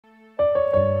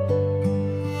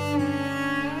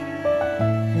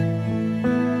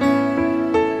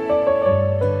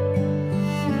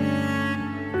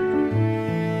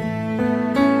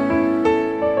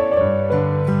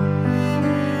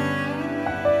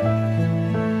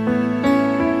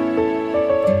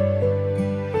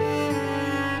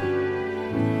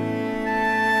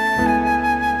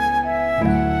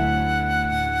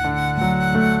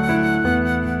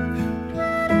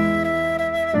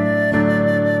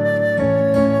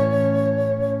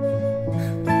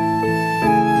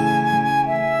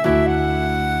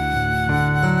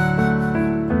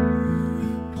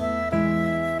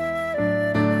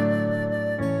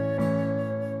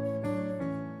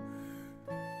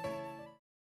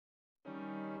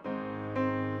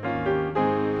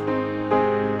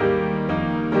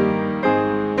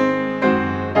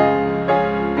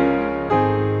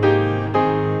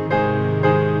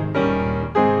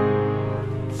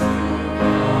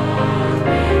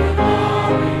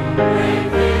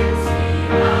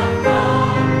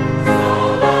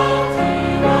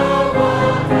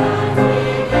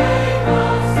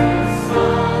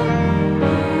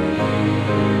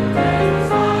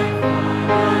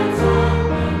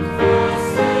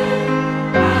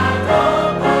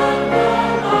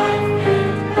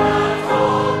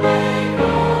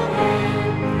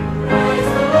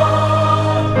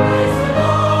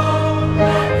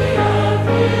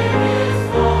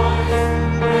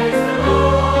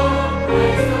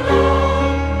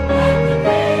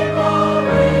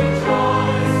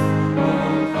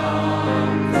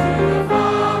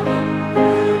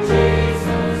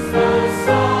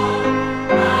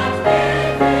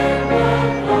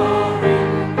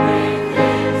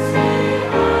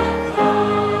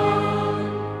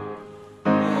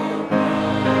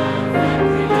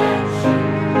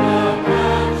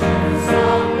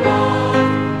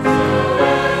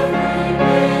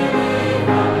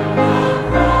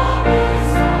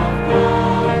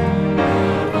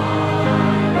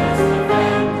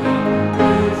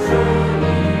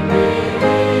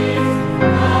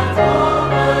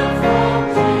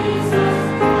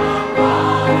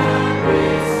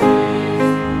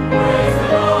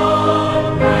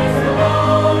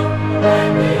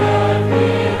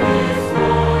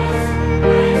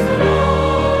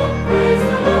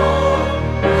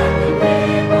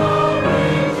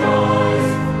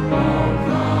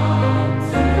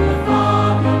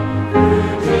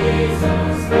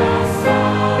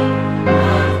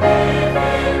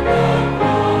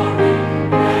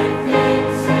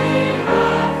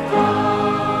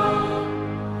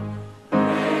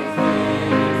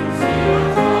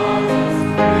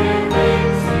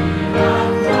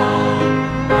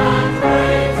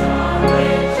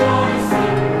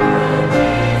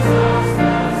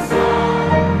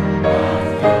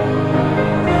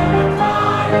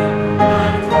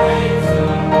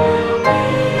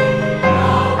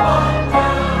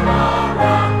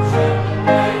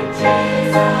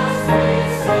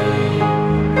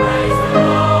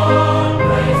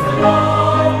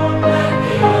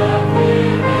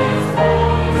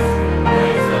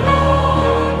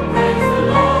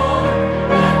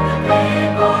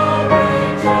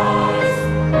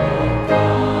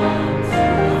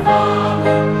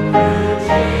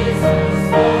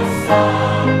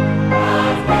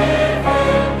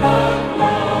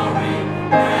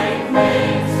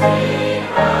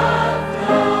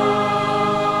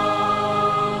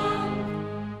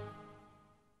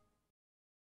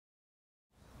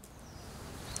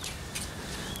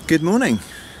Good morning.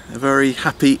 A very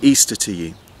happy Easter to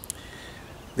you.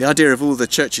 The idea of all the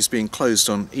churches being closed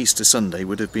on Easter Sunday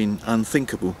would have been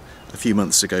unthinkable a few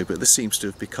months ago, but this seems to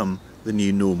have become the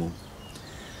new normal.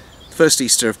 The first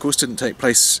Easter, of course, didn't take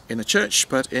place in a church,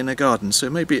 but in a garden, so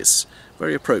maybe it's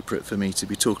very appropriate for me to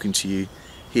be talking to you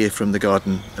here from the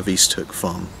garden of Easthook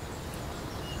Farm.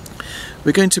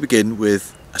 We're going to begin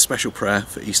with a special prayer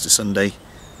for Easter Sunday,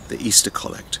 the Easter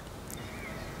Collect.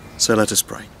 So let us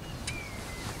pray.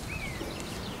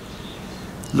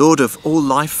 Lord of all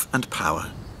life and power,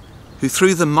 who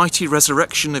through the mighty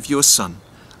resurrection of your Son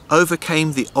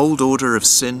overcame the old order of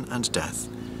sin and death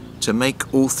to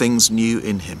make all things new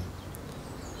in him,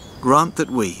 grant that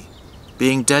we,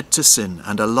 being dead to sin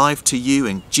and alive to you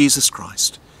in Jesus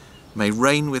Christ, may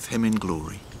reign with him in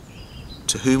glory,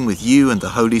 to whom with you and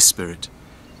the Holy Spirit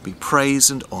be praise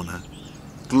and honour,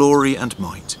 glory and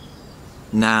might,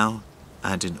 now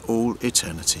and in all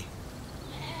eternity.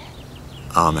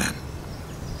 Amen.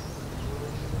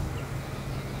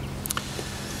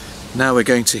 Now we're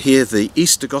going to hear the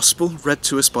Easter Gospel read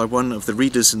to us by one of the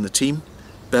readers in the team,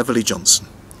 Beverly Johnson.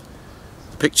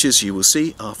 The pictures you will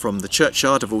see are from the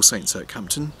churchyard of All Saints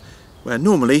Okehampton, where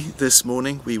normally this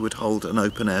morning we would hold an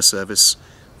open-air service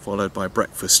followed by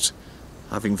breakfast,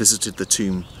 having visited the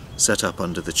tomb set up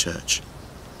under the church.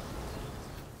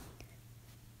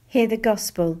 Hear the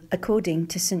Gospel according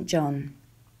to St. John.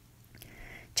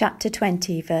 Chapter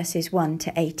 20, verses 1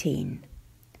 to 18.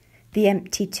 The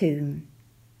empty tomb.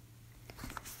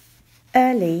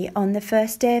 Early on the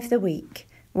first day of the week,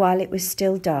 while it was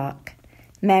still dark,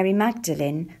 Mary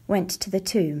Magdalene went to the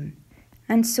tomb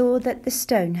and saw that the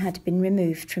stone had been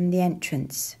removed from the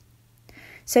entrance.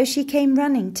 So she came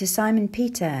running to Simon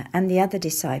Peter and the other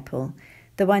disciple,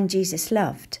 the one Jesus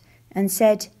loved, and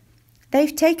said,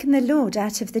 "They've taken the Lord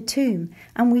out of the tomb,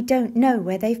 and we don't know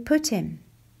where they've put him."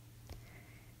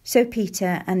 So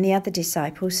Peter and the other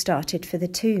disciple started for the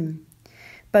tomb.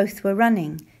 Both were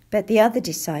running, but the other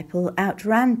disciple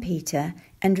outran Peter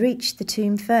and reached the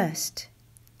tomb first.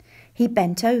 He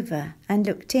bent over and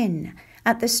looked in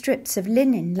at the strips of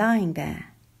linen lying there,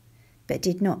 but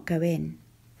did not go in.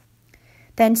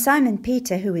 Then Simon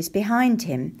Peter, who was behind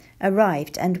him,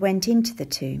 arrived and went into the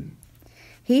tomb.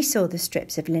 He saw the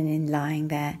strips of linen lying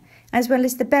there, as well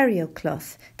as the burial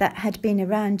cloth that had been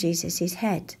around Jesus'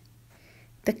 head.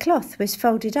 The cloth was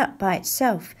folded up by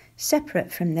itself,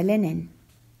 separate from the linen.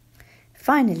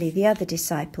 Finally, the other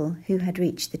disciple, who had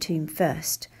reached the tomb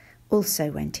first, also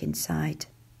went inside.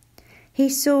 He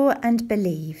saw and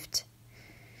believed.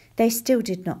 They still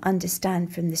did not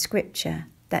understand from the scripture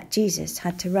that Jesus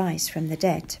had to rise from the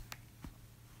dead.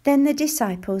 Then the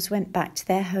disciples went back to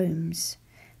their homes,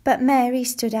 but Mary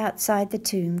stood outside the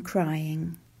tomb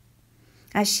crying.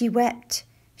 As she wept,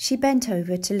 she bent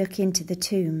over to look into the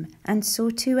tomb and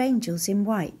saw two angels in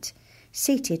white,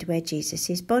 seated where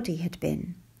Jesus' body had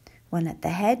been, one at the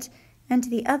head and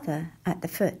the other at the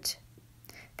foot.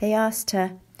 They asked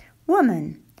her,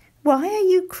 "Woman, why are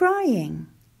you crying?"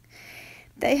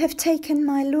 "They have taken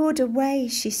my Lord away,"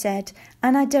 she said,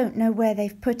 "and I don't know where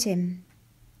they've put him."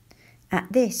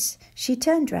 At this, she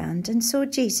turned round and saw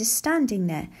Jesus standing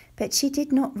there, but she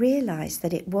did not realize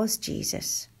that it was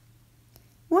Jesus.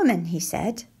 "Woman," he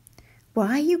said,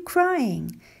 "why are you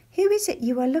crying? Who is it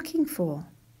you are looking for?"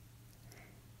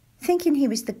 Thinking he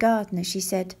was the gardener, she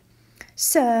said,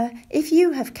 "Sir, if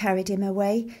you have carried him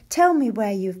away, tell me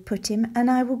where you have put him, and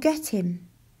I will get him."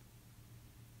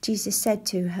 Jesus said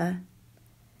to her,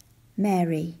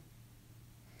 "Mary."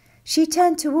 She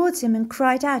turned towards him and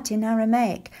cried out in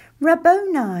Aramaic,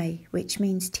 "Rabboni," which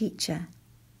means teacher.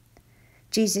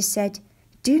 Jesus said,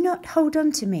 "Do not hold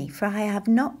on to me, for I have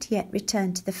not yet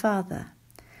returned to the Father.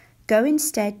 Go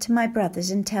instead to my brothers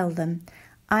and tell them,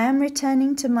 I am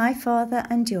returning to my Father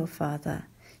and your Father,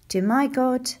 to my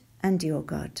God and your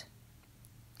God."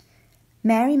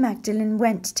 Mary Magdalene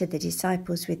went to the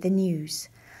disciples with the news.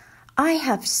 "I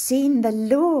have seen the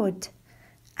Lord,"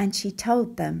 and she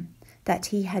told them that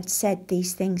he had said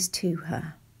these things to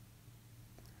her.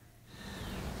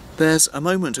 There's a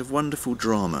moment of wonderful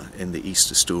drama in the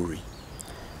Easter story.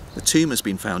 The tomb has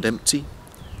been found empty.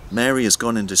 Mary has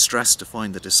gone in distress to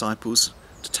find the disciples,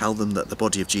 to tell them that the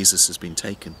body of Jesus has been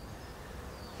taken.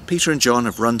 Peter and John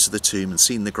have run to the tomb and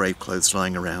seen the grave clothes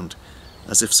lying around,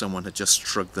 as if someone had just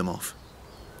shrugged them off.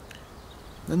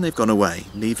 Then they've gone away,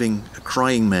 leaving a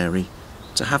crying Mary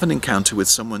to have an encounter with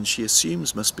someone she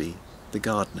assumes must be the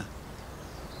gardener.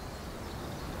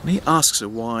 And he asks her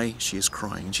why she is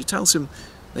crying, and she tells him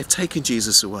they've taken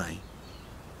Jesus away.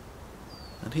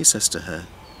 And he says to her,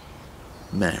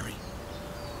 "Mary."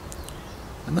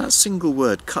 And that single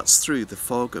word cuts through the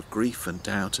fog of grief and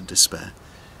doubt and despair.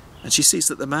 and she sees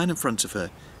that the man in front of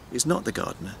her is not the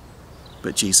gardener,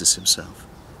 but Jesus himself.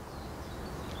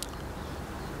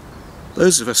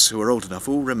 Those of us who are old enough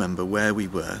all remember where we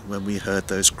were when we heard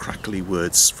those crackly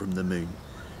words from the moon.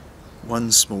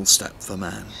 One small step for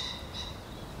man.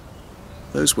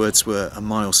 Those words were a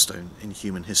milestone in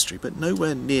human history, but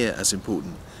nowhere near as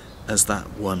important as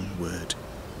that one word,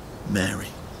 Mary.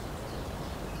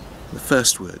 The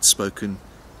first word spoken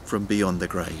from beyond the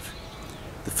grave.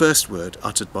 The first word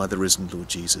uttered by the risen Lord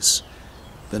Jesus.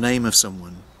 The name of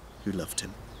someone who loved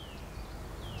him.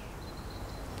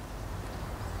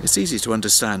 It's easy to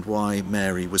understand why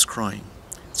Mary was crying.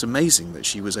 It's amazing that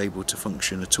she was able to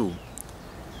function at all.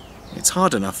 It's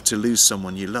hard enough to lose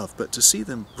someone you love, but to see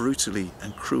them brutally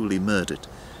and cruelly murdered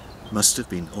must have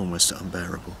been almost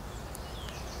unbearable.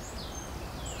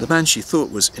 The man she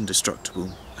thought was indestructible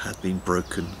had been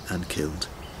broken and killed.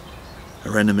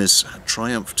 Her enemies had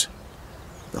triumphed.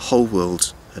 The whole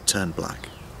world had turned black.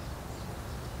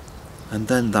 And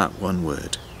then that one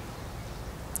word,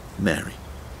 Mary.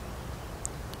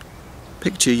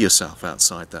 Picture yourself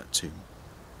outside that tomb.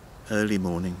 Early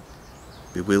morning,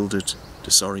 bewildered,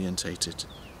 disorientated,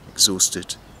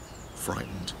 exhausted,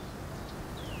 frightened.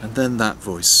 And then that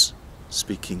voice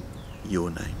speaking your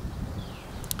name.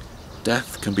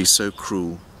 Death can be so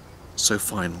cruel, so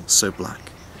final, so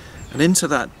black. And into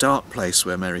that dark place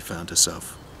where Mary found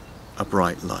herself, a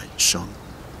bright light shone.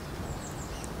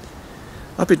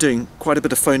 I've been doing quite a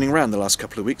bit of phoning around the last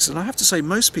couple of weeks, and I have to say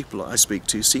most people I speak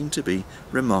to seem to be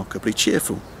remarkably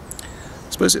cheerful. I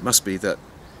suppose it must be that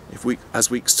as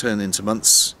weeks turn into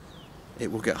months,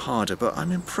 it will get harder, but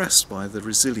I'm impressed by the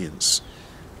resilience.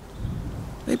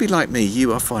 Maybe like me,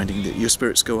 you are finding that your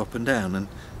spirits go up and down, and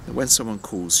that when someone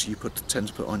calls, you tend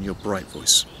to put on your bright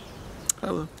voice.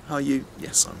 Hello, how are you?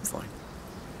 Yes, I'm fine.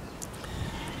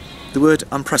 The word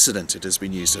unprecedented has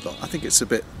been used a lot. I think it's a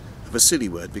bit of a silly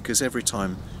word because every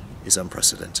time is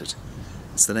unprecedented.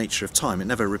 It's the nature of time, it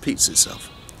never repeats itself.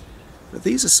 But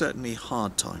these are certainly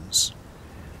hard times.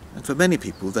 And for many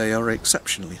people they are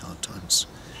exceptionally hard times.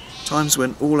 Times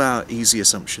when all our easy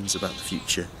assumptions about the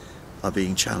future are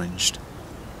being challenged.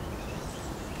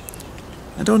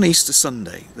 And on Easter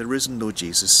Sunday, the risen Lord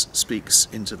Jesus speaks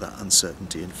into that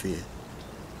uncertainty and fear.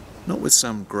 Not with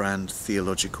some grand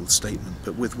theological statement,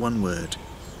 but with one word,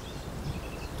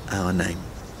 our name.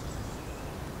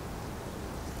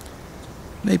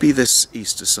 Maybe this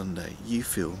Easter Sunday you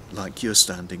feel like you're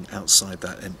standing outside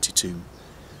that empty tomb,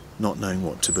 not knowing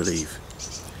what to believe.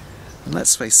 And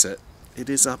let's face it, it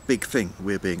is a big thing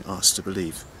we're being asked to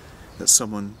believe, that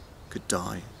someone could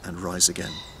die and rise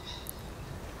again.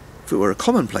 If it were a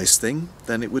commonplace thing,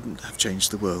 then it wouldn't have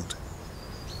changed the world.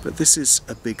 But this is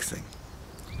a big thing,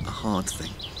 a hard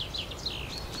thing.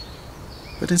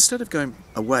 But instead of going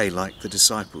away like the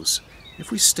disciples, if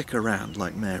we stick around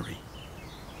like Mary,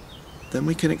 then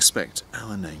we can expect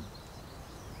our name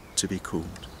to be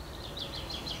called.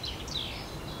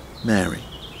 Mary,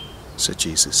 said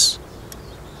Jesus.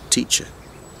 Teacher,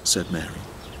 said Mary.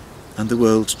 And the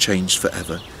world changed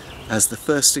forever as the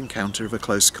first encounter of a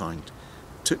close kind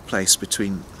took place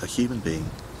between a human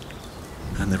being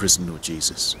and the risen Lord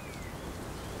Jesus.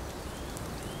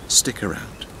 Stick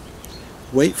around.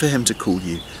 Wait for him to call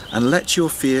you, and let your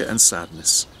fear and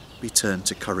sadness be turned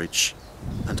to courage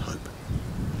and hope.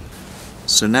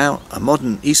 So now, a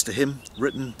modern Easter hymn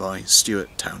written by Stuart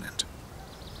Townend.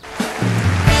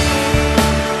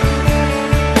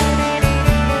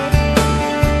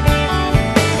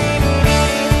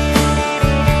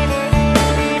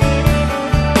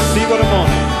 See what a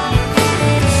morning.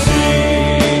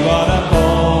 See what a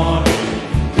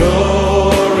morning,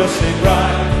 glorious and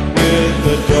bright, with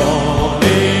the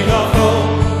dawning of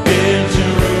hope in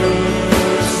Jerusalem.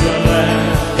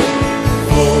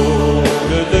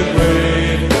 Folded the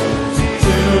grave,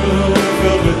 tomb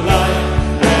filled with light,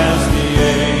 as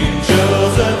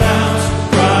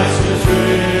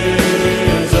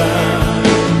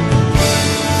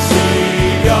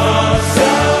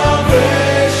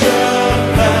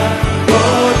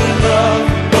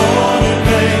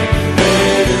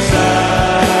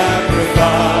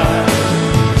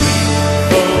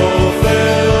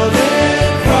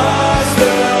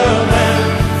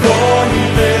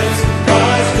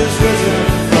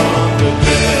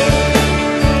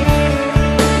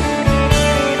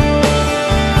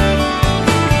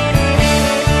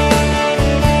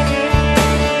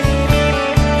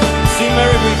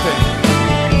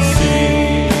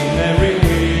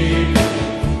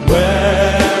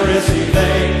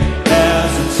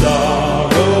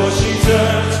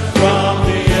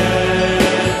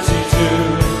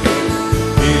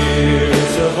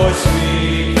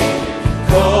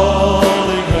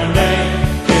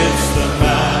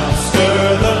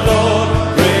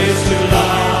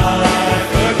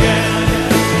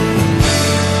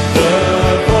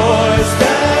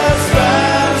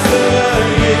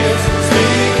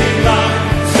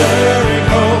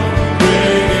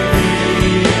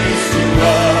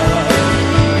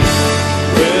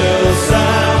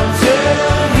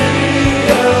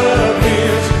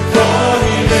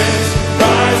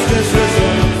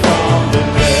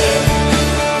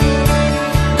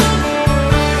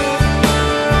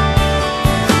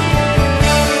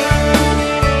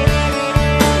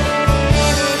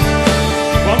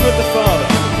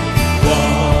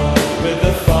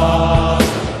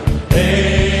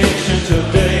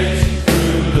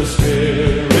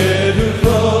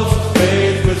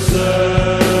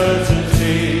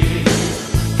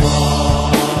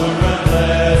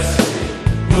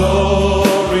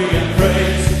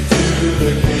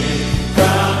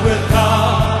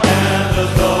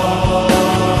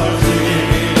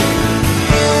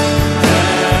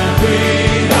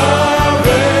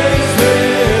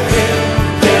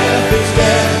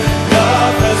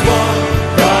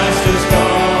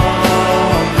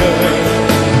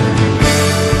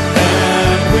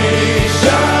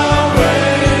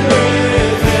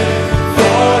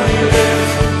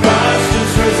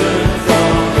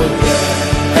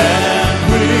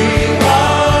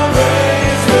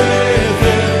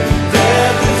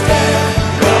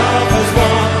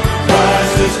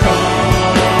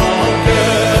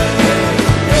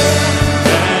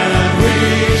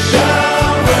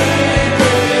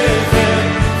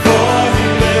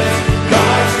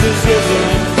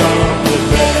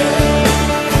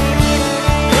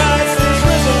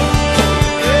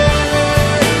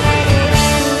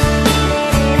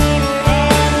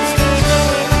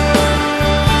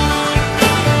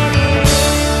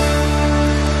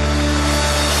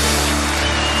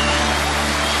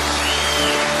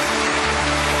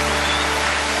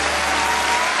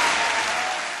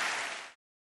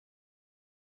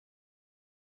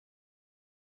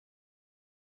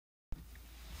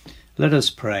Let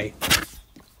us pray.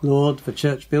 Lord, the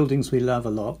church buildings we love are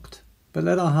locked, but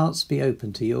let our hearts be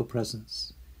open to your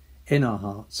presence. In our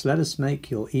hearts, let us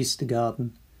make your Easter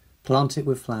garden, plant it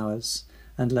with flowers,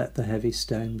 and let the heavy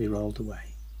stone be rolled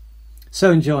away.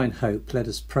 So in joy and hope, let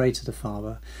us pray to the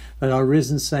Father, that our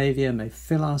risen Saviour may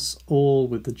fill us all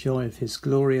with the joy of his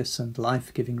glorious and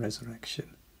life-giving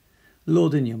resurrection.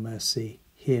 Lord, in your mercy,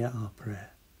 hear our prayer.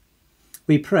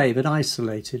 We pray that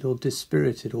isolated or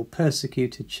dispirited or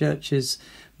persecuted churches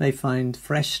may find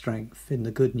fresh strength in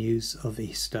the good news of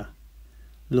Easter.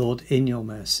 Lord, in your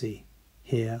mercy,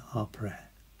 hear our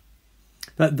prayer.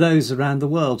 That those around the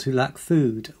world who lack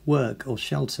food, work or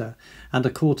shelter and are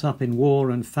caught up in war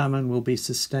and famine will be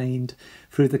sustained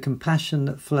through the compassion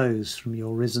that flows from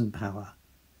your risen power.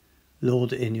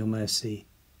 Lord, in your mercy,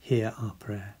 hear our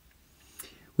prayer.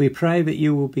 We pray that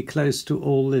you will be close to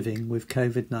all living with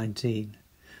COVID-19,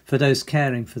 for those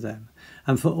caring for them,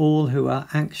 and for all who are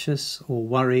anxious or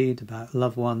worried about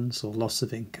loved ones or loss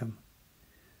of income.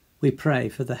 We pray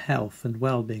for the health and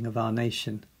well-being of our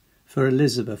nation, for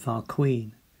Elizabeth, our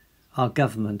Queen, our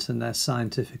government and their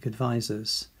scientific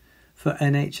advisors, for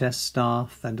NHS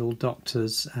staff and all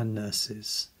doctors and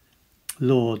nurses.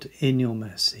 Lord, in your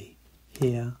mercy,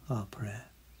 hear our prayer.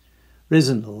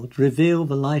 Risen Lord, reveal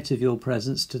the light of your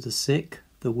presence to the sick,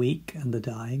 the weak and the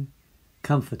dying.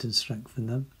 Comfort and strengthen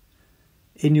them.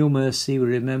 In your mercy we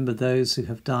remember those who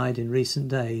have died in recent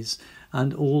days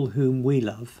and all whom we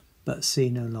love but see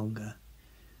no longer.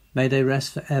 May they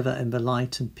rest forever in the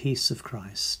light and peace of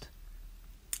Christ.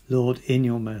 Lord, in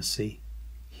your mercy,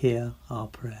 hear our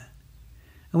prayer.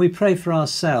 And we pray for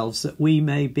ourselves that we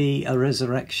may be a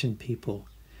resurrection people,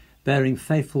 bearing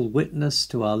faithful witness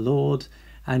to our Lord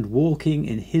and walking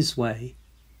in his way,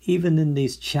 even in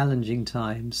these challenging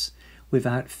times,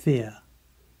 without fear.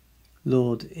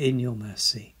 Lord, in your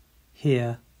mercy,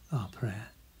 hear our prayer.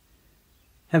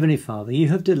 Heavenly Father, you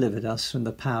have delivered us from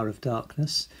the power of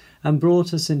darkness and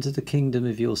brought us into the kingdom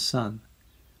of your Son.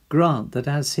 Grant that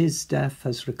as his death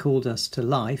has recalled us to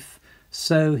life,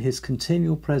 so his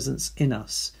continual presence in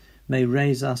us may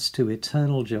raise us to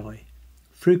eternal joy.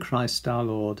 Through Christ our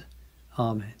Lord.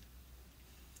 Amen.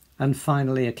 And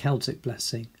finally, a Celtic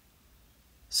blessing.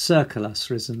 Circle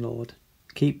us, risen Lord.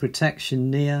 Keep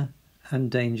protection near and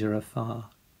danger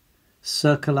afar.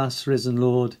 Circle us, risen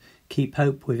Lord. Keep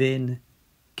hope within,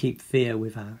 keep fear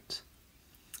without.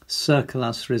 Circle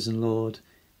us, risen Lord.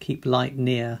 Keep light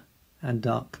near and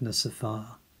darkness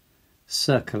afar.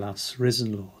 Circle us,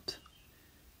 risen Lord.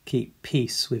 Keep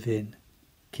peace within,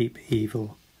 keep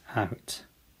evil out.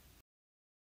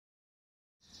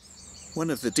 One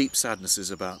of the deep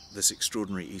sadnesses about this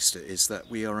extraordinary Easter is that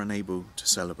we are unable to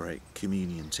celebrate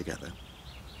communion together.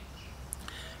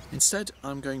 Instead,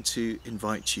 I'm going to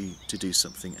invite you to do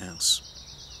something else.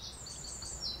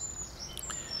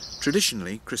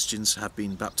 Traditionally, Christians have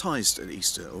been baptised at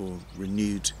Easter or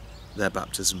renewed their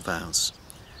baptism vows,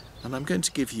 and I'm going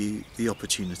to give you the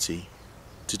opportunity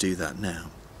to do that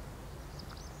now.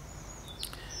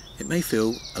 It may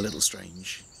feel a little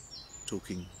strange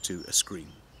talking to a screen,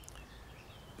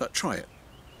 but try it,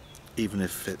 even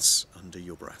if it's under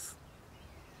your breath.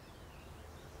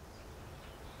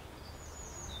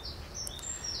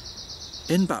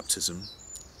 In baptism,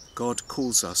 God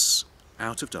calls us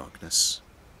out of darkness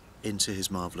into his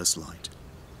marvellous light.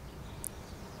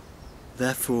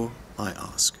 Therefore, I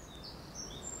ask,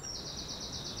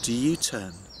 do you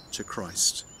turn to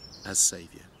Christ as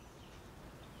Saviour?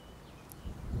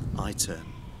 I turn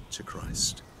to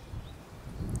Christ.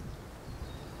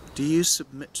 Do you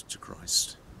submit to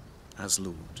Christ as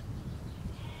Lord?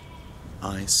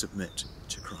 I submit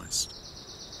to Christ.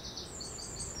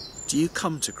 Do you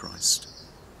come to Christ,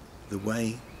 the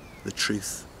way, the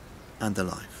truth, and the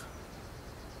life?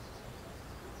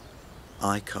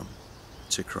 I come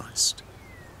to Christ.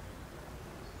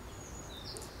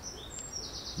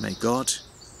 May God,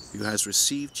 who has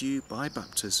received you by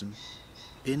baptism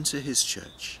into his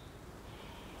church,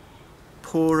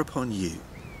 pour upon you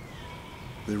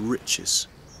the riches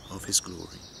of his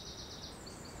glory,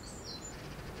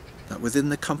 that within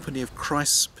the company of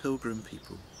Christ's pilgrim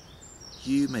people,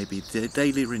 you may be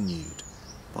daily renewed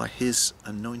by his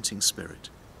anointing spirit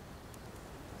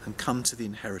and come to the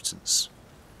inheritance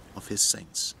of his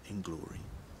saints in glory.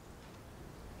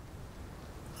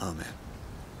 Amen.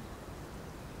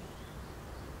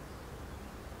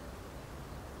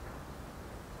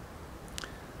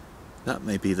 That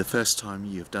may be the first time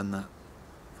you have done that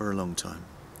for a long time.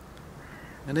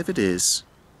 And if it is,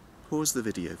 pause the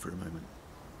video for a moment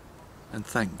and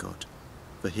thank God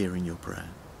for hearing your prayer.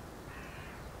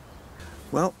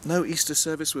 Well, no Easter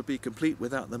service would be complete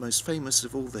without the most famous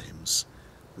of all the hymns,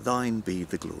 Thine be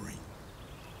the glory.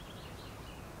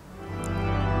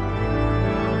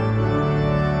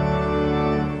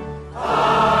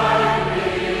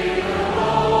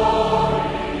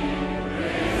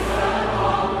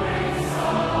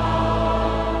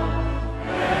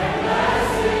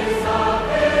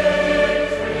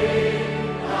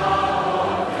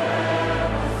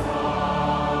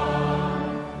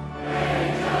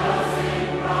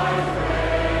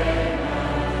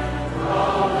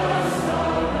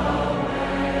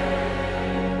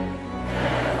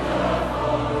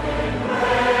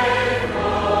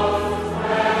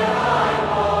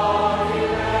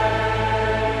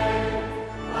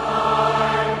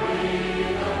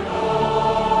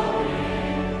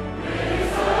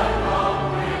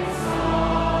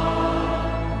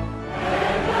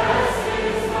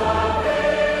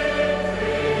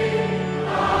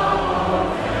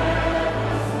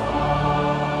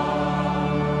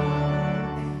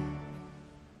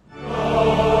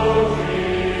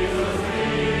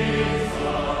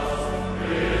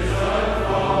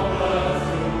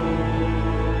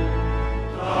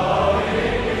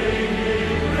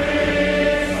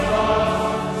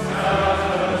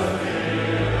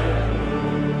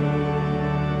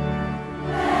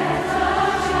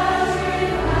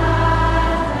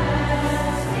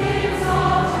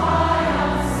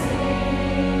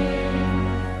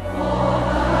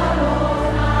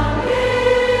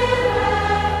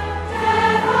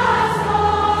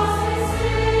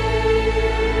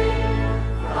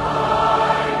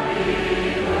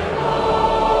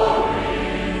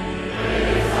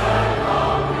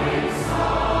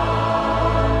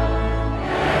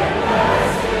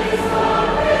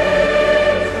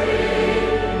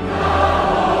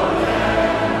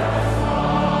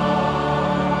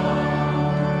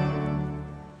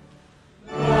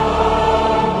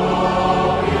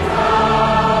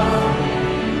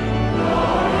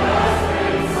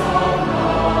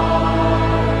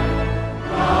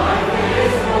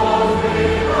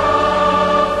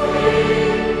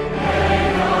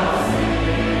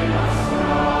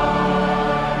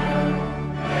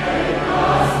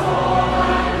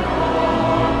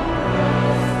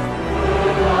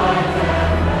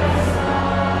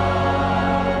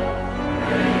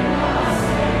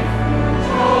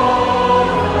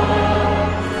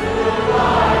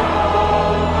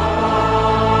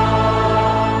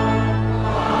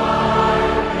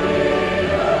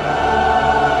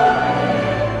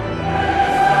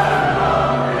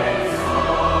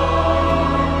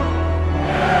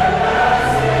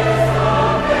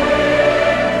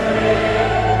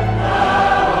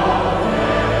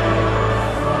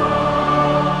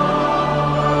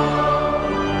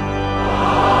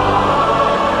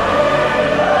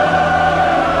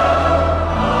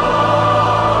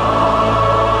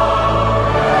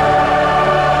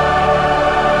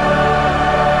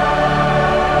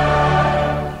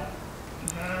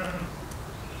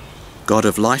 God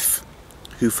of life,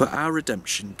 who for our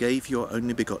redemption gave your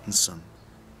only begotten Son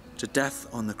to death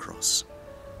on the cross,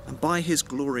 and by his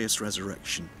glorious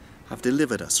resurrection have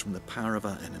delivered us from the power of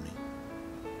our enemy,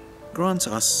 grant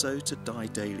us so to die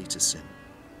daily to sin,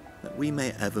 that we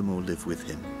may evermore live with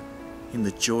him in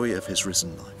the joy of his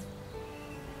risen life.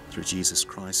 Through Jesus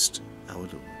Christ our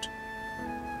Lord.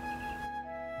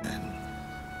 Amen.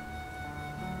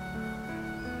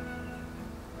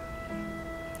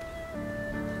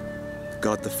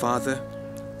 God the Father,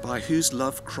 by whose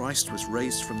love Christ was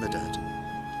raised from the dead,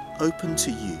 open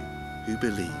to you who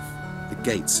believe the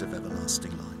gates of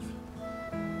everlasting life.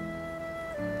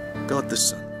 God the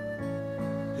Son,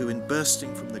 who in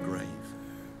bursting from the grave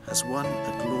has won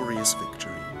a glorious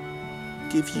victory,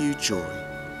 give you joy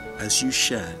as you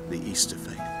share the Easter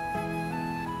faith.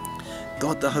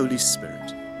 God the Holy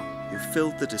Spirit, who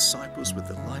filled the disciples with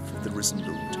the life of the risen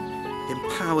Lord,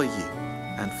 empower you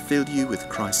and fill you with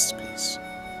Christ's peace.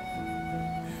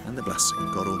 And the blessing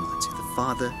of God Almighty, the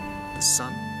Father, the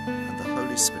Son, and the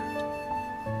Holy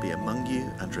Spirit be among you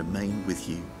and remain with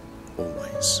you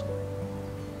always.